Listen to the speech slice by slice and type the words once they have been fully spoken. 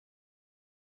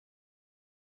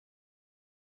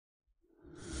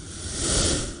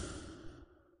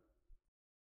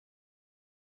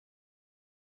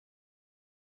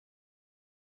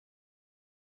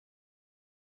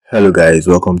Hello guys,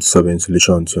 welcome to Solving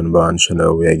Solutions, your number one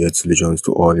channel where I get solutions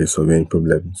to all your solving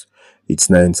problems. It's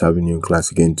nice having you in class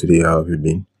again today. How have you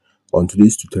been? On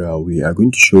today's tutorial, we are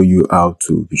going to show you how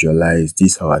to visualize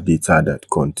this our data that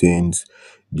contains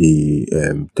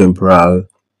the temporal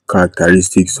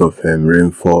characteristics of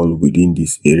rainfall within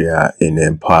this area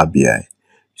in Power BI.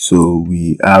 So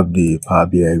we have the Power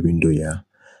BI window here.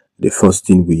 The first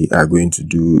thing we are going to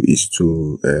do is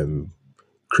to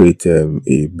create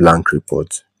a blank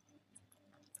report.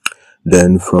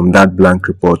 Then from that blank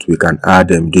report, we can add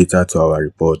data to our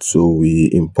report. So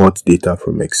we import data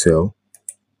from Excel.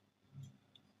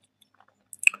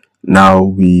 Now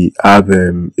we have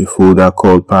a folder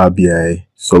called Power BI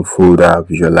subfolder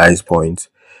Visualize point.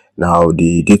 Now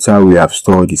the data we have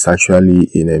stored is actually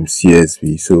in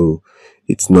CSV, so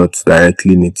it's not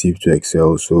directly native to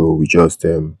Excel. So we just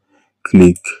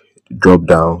click drop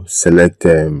down, select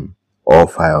all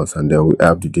files, and then we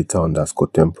have the data underscore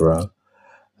temporal,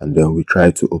 and then we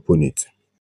try to open it.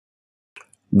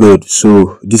 Good.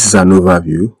 So this is an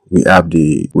overview. We have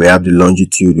the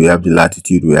longitude, we have the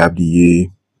latitude, we have the year,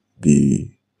 the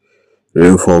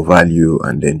rainfall value,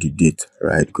 and then the date.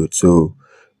 Right. Good. So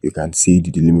you can see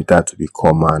the delimiter to be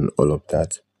comma and all of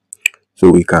that. So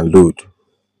we can load.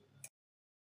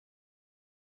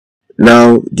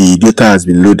 Now the data has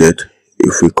been loaded.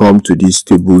 If we come to this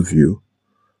table view,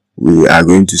 we are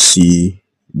going to see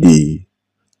the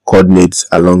coordinates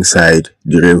alongside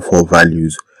the rainfall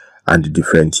values and the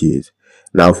different years.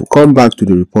 Now if we come back to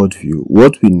the report view,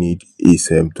 what we need is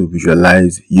to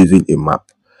visualize using a map.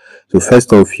 So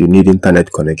first off, you need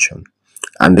internet connection,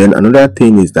 and then another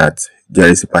thing is that there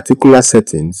is a particular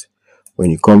settings.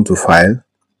 When you come to file,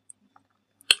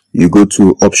 you go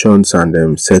to options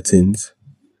and settings,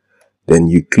 then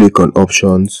you click on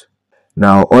options.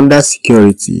 Now under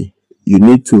security, you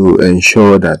need to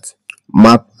ensure that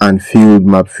map and field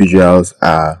map visuals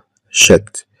are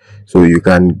checked. So you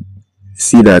can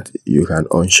see that you can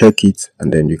uncheck it,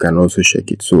 and then you can also check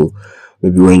it. So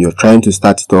maybe when you're trying to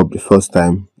start it up the first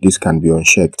time, this can be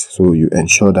unchecked. So you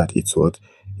ensure that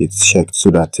it's checked,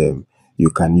 so that you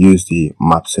can use the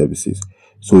map services.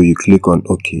 So you click on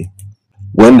OK.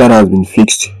 When that has been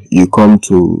fixed, you come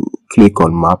to click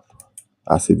on map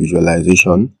as a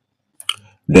visualization.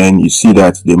 Then you see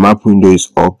that the map window is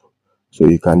up, so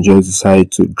you can just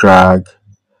decide to drag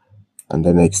and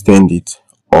then extend it,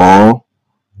 or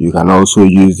you can also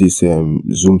use this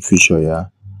zoom feature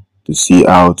here to see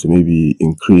how to maybe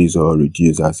increase or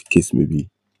reduce as the case may be.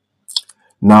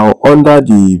 Now under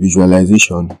the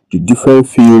visualization, the different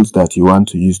fields that you want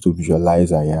to use to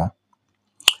visualize are here.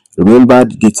 Remember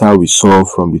the data we saw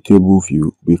from the table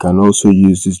view, we can also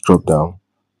use this drop down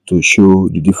to show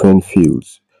the different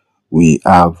fields we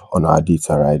have on our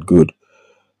data. Right, good.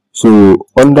 So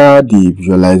under the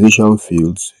visualization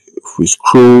fields, if we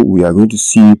scroll, we are going to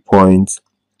see points.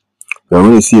 We are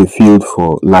going to see a field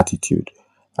for latitude,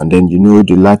 and then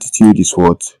the latitude is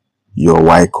what? Your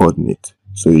y coordinate.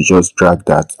 So you just drag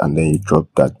that and then you drop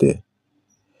that there.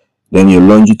 Then your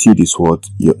longitude is what?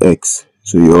 Your x.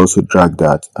 So you also drag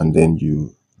that and then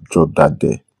you drop that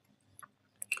there.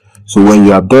 So when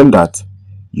you have done that,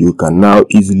 you can now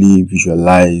easily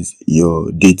visualize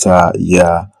your data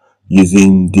here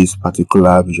using this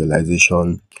particular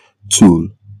visualization tool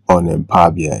on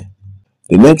Power BI.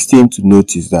 The next thing to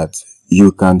note is that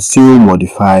you can still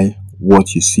modify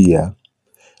what you see here.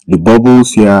 The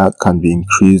bubbles here can be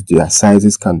increased, their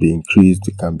sizes can be increased,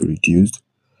 they can be reduced.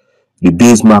 The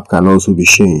base map can also be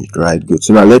changed. Right, good.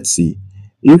 So now let's see.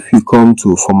 If you come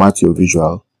to format your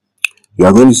visual, you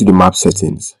are going to see the map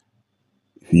settings.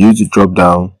 If you use the drop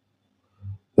down,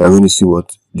 you are going to see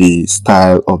what? The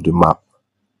style of the map.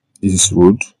 This is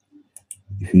road.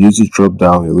 If you use the drop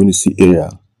down, you're going to see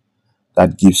area.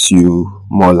 That gives you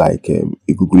more like a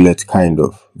Google Earth kind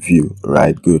of view.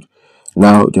 Right, good.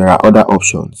 Now there are other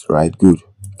options. Right, good.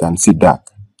 You can see dark.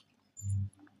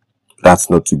 That's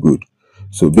not too good.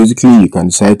 So basically you can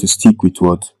decide to stick with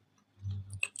what?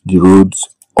 The roads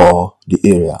or the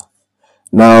area.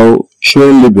 Now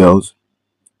showing labels,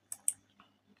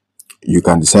 you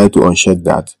can decide to uncheck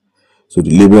that, so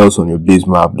the labels on your base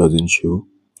map doesn't show,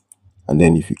 and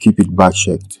then if you keep it back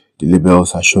checked, the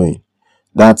labels are showing.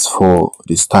 That's for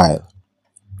the style.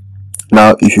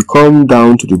 Now if you come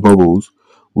down to the bubbles,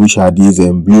 which are these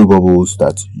blue bubbles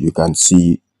that you can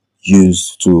see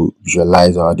used to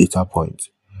visualize our data points,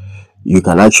 you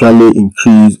can actually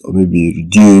increase or maybe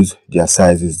reduce their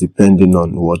sizes depending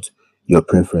on what your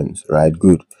preference. Right,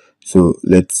 good. So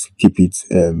let's keep it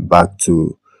back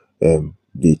to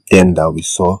the 10 that we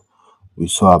saw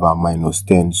about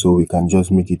 -10, so we can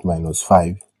just make it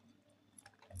 -5.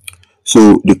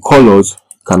 So the colors,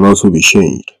 can also be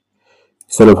changed.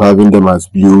 Instead of having them as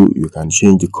blue, you can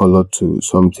change the color to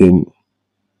something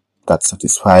that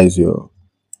satisfies your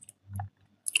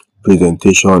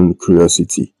presentation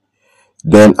curiosity.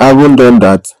 Then, having done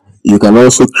that, you can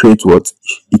also create what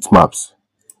heat maps.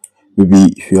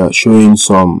 Maybe if you are showing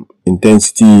some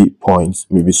intensity points,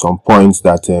 maybe some points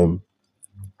that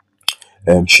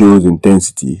shows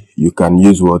intensity, you can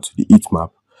use what the heat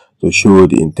map to show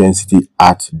the intensity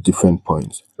at different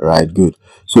points. Right, good.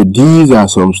 So these are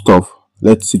some stuff.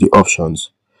 Let's see the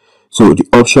options. So the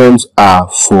options are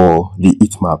for the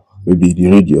heat map, maybe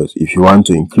the radius, if you want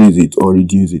to increase it or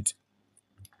reduce it.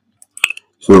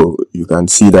 So you can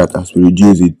see that as we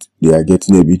reduce it, they are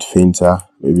getting a bit fainter.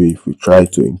 Maybe if we try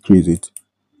to increase it,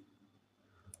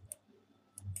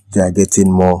 they are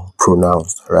getting more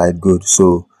pronounced. Right, good.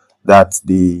 So that's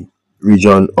the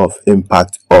region of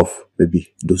impact of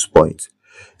maybe those points.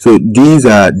 So these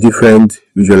are different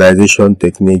visualization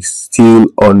techniques still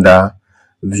under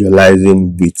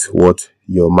visualizing with what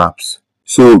your maps.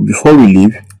 So before we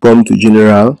leave, come to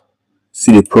general,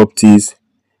 see the properties.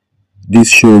 This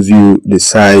shows you the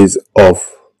size of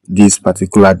this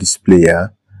particular display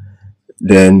here.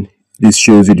 Then this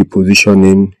shows you the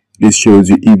positioning. This shows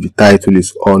you if the title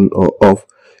is on or off.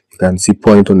 You can see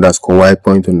point_y,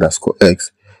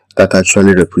 point_x. That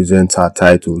actually represents our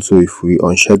title. So if we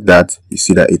uncheck that, you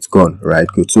see that it's gone. Right,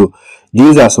 good. So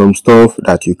these are some stuff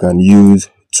that you can use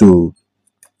to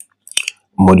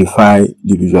modify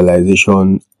the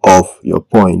visualization of your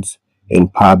points in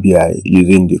Power BI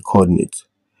using the coordinates.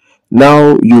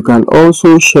 Now you can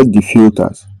also check the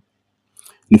filters.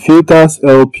 The filters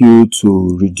help you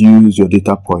to reduce your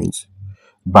data points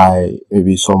by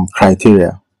maybe some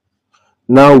criteria.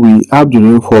 Now we have the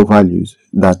rainfall values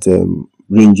that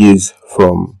ranges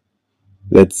from,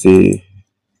 let's say,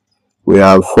 we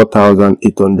have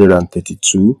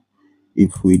 4,832.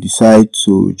 If we decide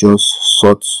to just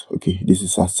sort, okay, this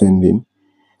is ascending,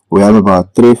 we have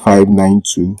about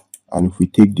 3592, and if we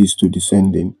take this to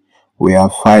descending, we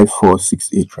have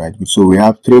 5468, right? So we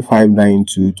have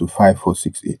 3592 to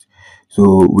 5468.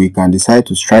 So we can decide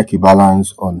to strike a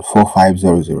balance on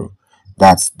 4500.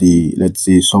 That's the, let's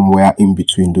say, somewhere in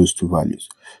between those two values.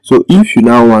 So if you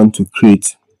now want to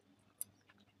create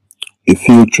a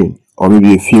filtering, or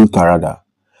maybe a filter rather,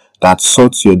 that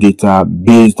sorts your data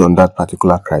based on that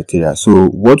particular criteria. So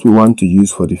what we want to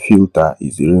use for the filter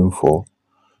is the rainfall.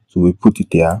 So we put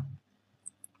it there,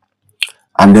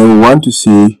 and then we want to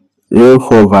see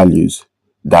rainfall values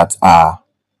that are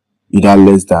either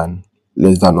less than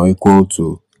or equal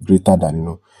to, greater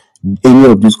than, any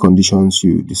of these conditions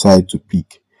you decide to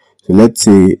pick. So let's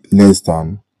say less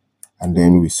than, and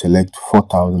then we select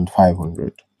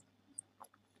 4,500.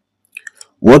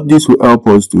 What this will help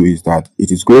us do is that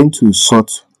it is going to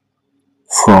sort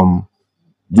from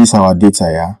this our data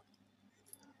here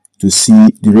to see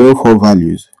the rainfall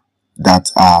values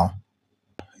that are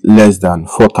less than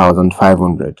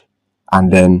 4,500,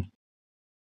 and then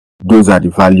those are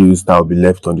the values that will be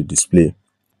left on the display.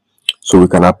 So we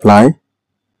can apply,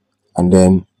 and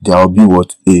then there will be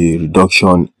what a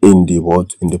reduction in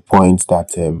the points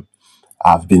that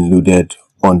have been loaded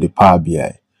on the Power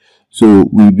BI. So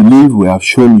we believe we have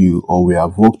shown you, or we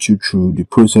have walked you through the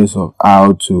process of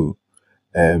how to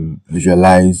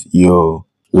visualize your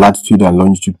latitude and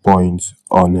longitude points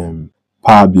on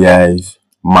Power BI's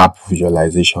map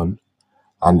visualization,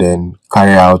 and then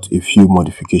carry out a few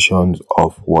modifications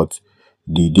of what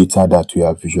the data that we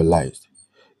have visualized.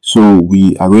 So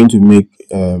we are going to make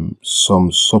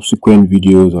some subsequent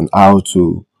videos on how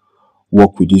to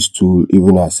work with this tool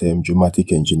even as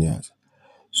geomatic engineers.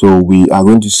 So we are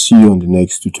going to see you on the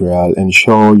next tutorial.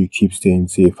 Ensure you keep staying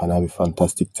safe and have a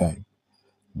fantastic time.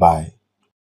 Bye.